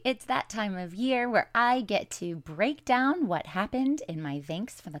It's that time of year where I get to break down what happened in my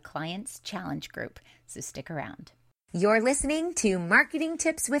Thanks for the Clients Challenge group, so stick around. You're listening to Marketing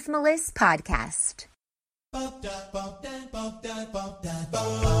Tips with Melissa podcast.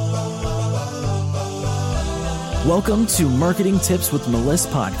 Welcome to Marketing Tips with Melissa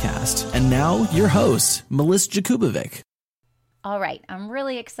podcast. And now your host, Melissa Jakubovic. All right, I'm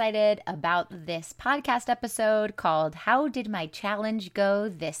really excited about this podcast episode called How Did My Challenge Go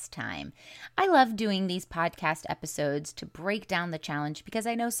This Time? I love doing these podcast episodes to break down the challenge because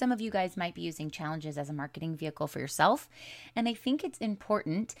I know some of you guys might be using challenges as a marketing vehicle for yourself. And I think it's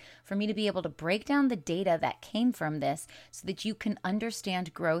important for me to be able to break down the data that came from this so that you can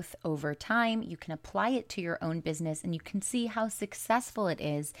understand growth over time, you can apply it to your own business, and you can see how successful it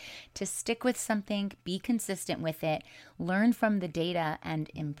is to stick with something, be consistent with it, learn from the data, and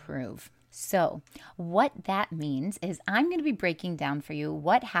improve. So what that means is I'm going to be breaking down for you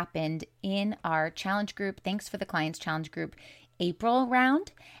what happened in our challenge group, Thanks for the Clients Challenge group, April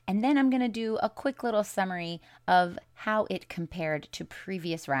round, and then I'm going to do a quick little summary of how it compared to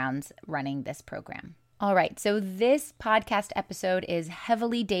previous rounds running this program. All right, so this podcast episode is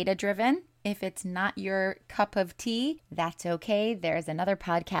heavily data-driven. If it's not your cup of tea, that's okay. There's another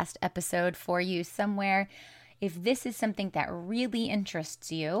podcast episode for you somewhere. If this is something that really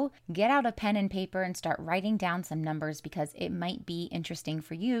interests you, get out a pen and paper and start writing down some numbers because it might be interesting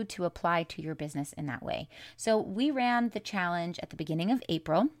for you to apply to your business in that way. So we ran the challenge at the beginning of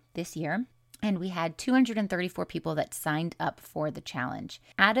April this year, and we had 234 people that signed up for the challenge.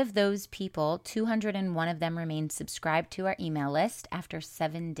 Out of those people, 201 of them remained subscribed to our email list after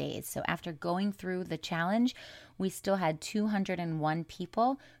 7 days. So after going through the challenge, we still had 201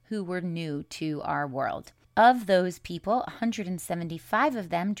 people who were new to our world. Of those people, 175 of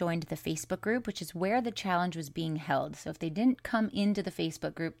them joined the Facebook group, which is where the challenge was being held. So if they didn't come into the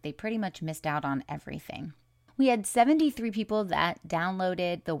Facebook group, they pretty much missed out on everything. We had 73 people that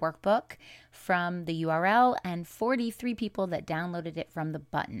downloaded the workbook from the URL and 43 people that downloaded it from the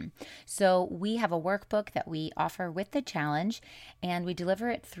button. So we have a workbook that we offer with the challenge, and we deliver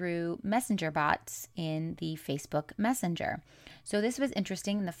it through messenger bots in the Facebook Messenger. So this was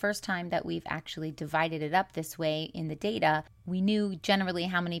interesting. The first time that we've actually divided it up this way in the data, we knew generally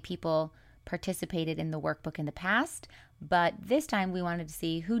how many people participated in the workbook in the past, but this time we wanted to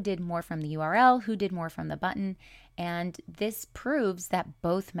see who did more from the URL, who did more from the button, and this proves that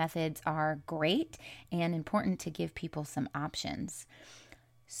both methods are great and important to give people some options.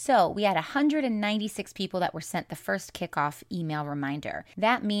 So we had 196 people that were sent the first kickoff email reminder.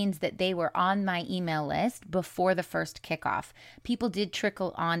 That means that they were on my email list before the first kickoff. People did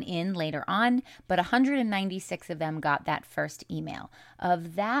trickle on in later on, but 196 of them got that first email.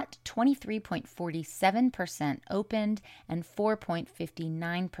 Of that, 23.47% opened and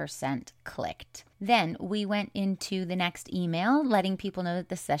 4.59% clicked. Then we went into the next email, letting people know that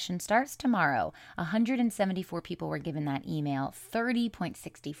the session starts tomorrow. 174 people were given that email,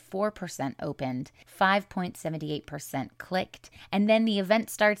 30.64% opened, 5.78% clicked. And then the event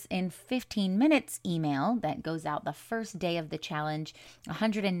starts in 15 minutes email that goes out the first day of the challenge.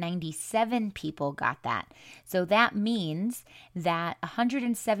 197 people got that. So that means that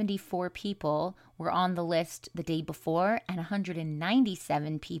 174 people were on the list the day before and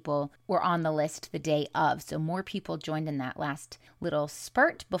 197 people were on the list the day of. So more people joined in that last little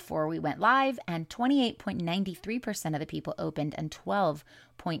spurt before we went live, and 28.93% of the people opened and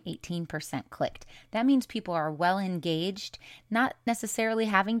 12.18% clicked. That means people are well engaged, not necessarily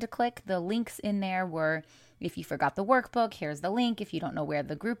having to click. The links in there were, if you forgot the workbook, here's the link. If you don't know where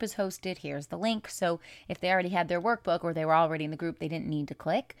the group is hosted, here's the link. So if they already had their workbook or they were already in the group, they didn't need to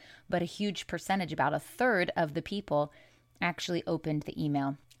click. But a huge percentage, about a third of the people, actually opened the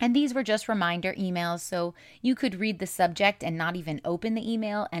email. And these were just reminder emails, so you could read the subject and not even open the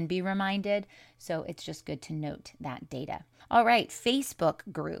email and be reminded. So it's just good to note that data. All right, Facebook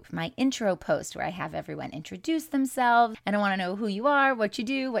group, my intro post where I have everyone introduce themselves, and I want to know who you are, what you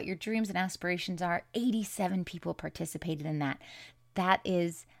do, what your dreams and aspirations are. 87 people participated in that. That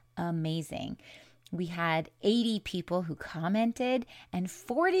is amazing. We had 80 people who commented and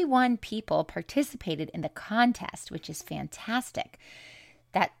 41 people participated in the contest, which is fantastic.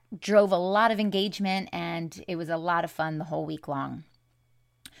 That drove a lot of engagement, and it was a lot of fun the whole week long.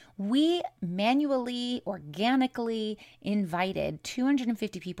 We manually, organically invited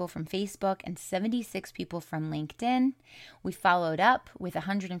 250 people from Facebook and 76 people from LinkedIn. We followed up with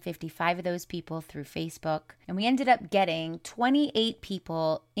 155 of those people through Facebook, and we ended up getting 28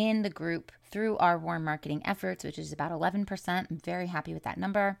 people in the group through our warm marketing efforts, which is about 11%. I'm very happy with that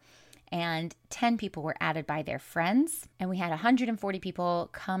number. and 10 people were added by their friends, and we had 140 people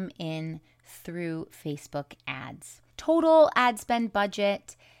come in through Facebook ads. Total ad spend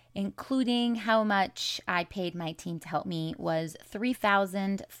budget, including how much I paid my team to help me, was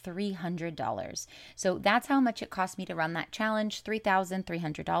 $3,300. So that's how much it cost me to run that challenge,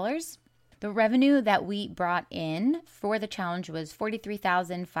 $3,300. The revenue that we brought in for the challenge was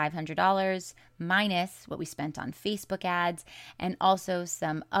 $43,500 minus what we spent on Facebook ads and also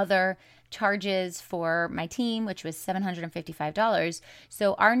some other charges for my team, which was $755.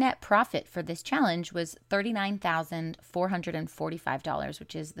 So our net profit for this challenge was $39,445,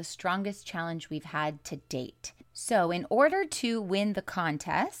 which is the strongest challenge we've had to date. So in order to win the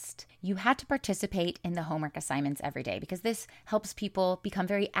contest, you had to participate in the homework assignments every day because this helps people become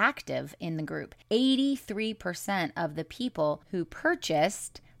very active in the group. 83% of the people who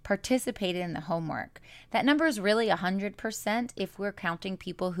purchased participated in the homework. That number is really 100% if we're counting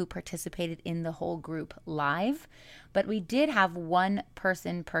people who participated in the whole group live, but we did have one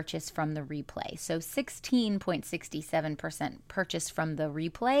person purchase from the replay. So 16.67% purchased from the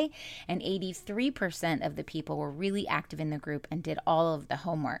replay, and 83% of the people were really active in the group and did all of the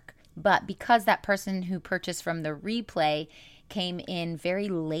homework. But because that person who purchased from the replay came in very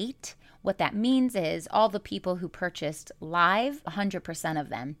late, what that means is all the people who purchased live, 100% of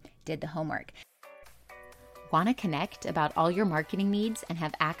them did the homework. Want to connect about all your marketing needs and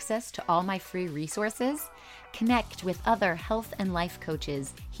have access to all my free resources? Connect with other health and life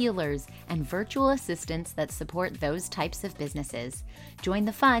coaches, healers, and virtual assistants that support those types of businesses. Join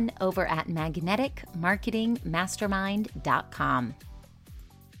the fun over at magneticmarketingmastermind.com.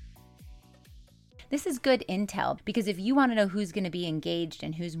 This is good intel because if you want to know who's going to be engaged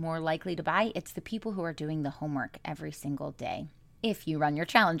and who's more likely to buy, it's the people who are doing the homework every single day, if you run your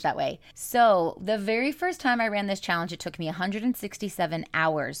challenge that way. So the very first time I ran this challenge, it took me 167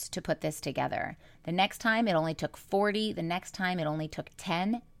 hours to put this together. The next time it only took 40. The next time it only took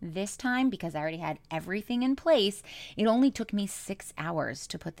 10. This time, because I already had everything in place, it only took me 6 hours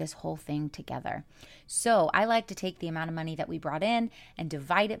to put this whole thing together. So I like to take the amount of money that we brought in and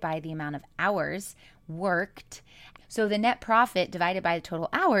divide it by the amount of hours worked. So the net profit divided by the total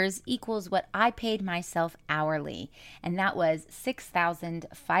hours equals what I paid myself hourly. And that was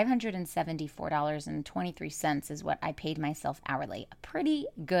 $6,574.23 is what I paid myself hourly. A pretty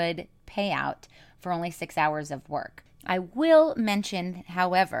good payout for only 6 hours of work. I will mention,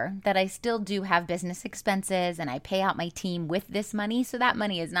 however, that I still do have business expenses and I pay out my team with this money. So that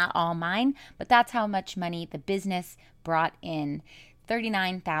money is not all mine, but that's how much money the business brought in.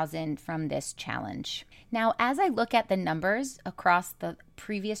 $39,000 from this challenge. Now, as I look at the numbers across the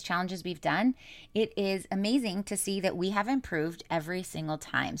previous challenges we've done, it is amazing to see that we have improved every single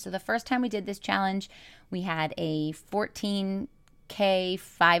time. So the first time we did this challenge, we had a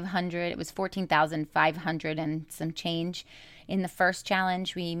 14,500. It was 14,500 and some change. In the first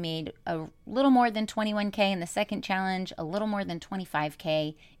challenge, we made a little more than 21K. In the second challenge, a little more than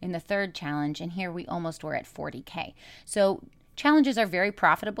 25K. In the third challenge, and here we almost were at 40K. So challenges are very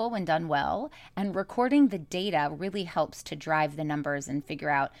profitable when done well, and recording the data really helps to drive the numbers and figure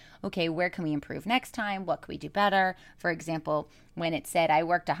out, okay, where can we improve next time? What can we do better? For example, when it said I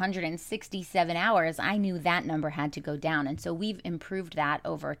worked 167 hours, I knew that number had to go down. And so we've improved that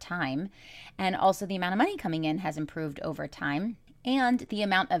over time. And also the amount of money coming in has improved over time. And the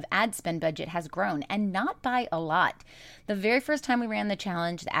amount of ad spend budget has grown, and not by a lot. The very first time we ran the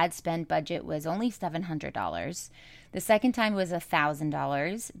challenge, the ad spend budget was only $700. The second time was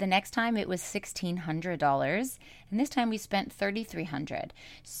 $1,000. The next time it was $1,600. And this time we spent $3,300.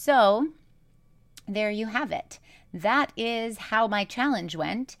 So there you have it. That is how my challenge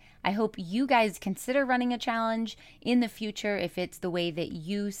went. I hope you guys consider running a challenge in the future if it's the way that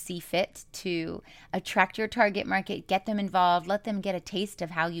you see fit to attract your target market, get them involved, let them get a taste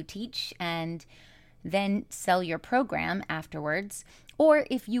of how you teach, and then sell your program afterwards. Or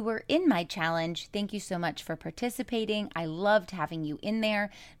if you were in my challenge, thank you so much for participating. I loved having you in there.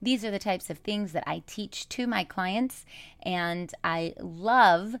 These are the types of things that I teach to my clients, and I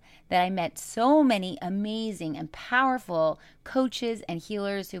love that I met so many amazing and powerful coaches and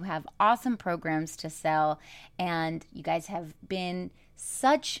healers who have awesome programs to sell, and you guys have been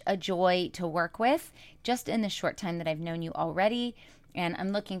such a joy to work with just in the short time that I've known you already, and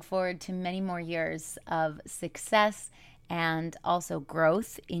I'm looking forward to many more years of success and also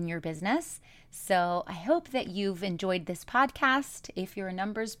growth in your business. So I hope that you've enjoyed this podcast if you're a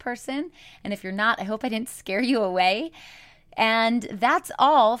numbers person. And if you're not, I hope I didn't scare you away. And that's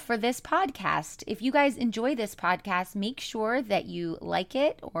all for this podcast. If you guys enjoy this podcast, make sure that you like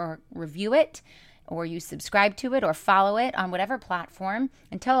it or review it or you subscribe to it or follow it on whatever platform,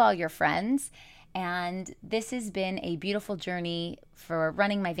 and tell all your friends. And this has been a beautiful journey for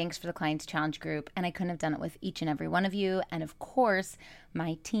running my Thanks for the Clients Challenge group, and I couldn't have done it with each and every one of you, and of course,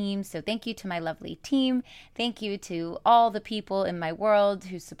 my team. So thank you to my lovely team. Thank you to all the people in my world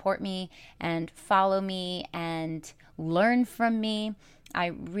who support me and follow me and learn from me. I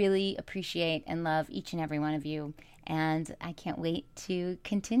really appreciate and love each and every one of you, and I can't wait to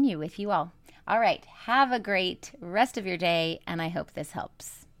continue with you all. All right, have a great rest of your day, and I hope this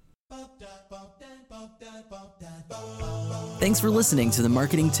helps. Thanks for listening to the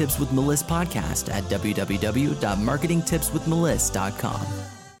Marketing Tips with Meliss podcast at www.marketingtipswithmeliss.com.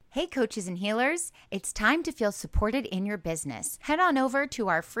 Hey, coaches and healers, it's time to feel supported in your business. Head on over to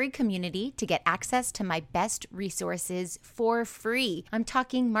our free community to get access to my best resources for free. I'm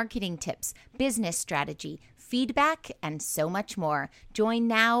talking marketing tips, business strategy, feedback, and so much more. Join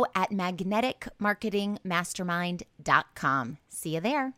now at magneticmarketingmastermind.com. See you there.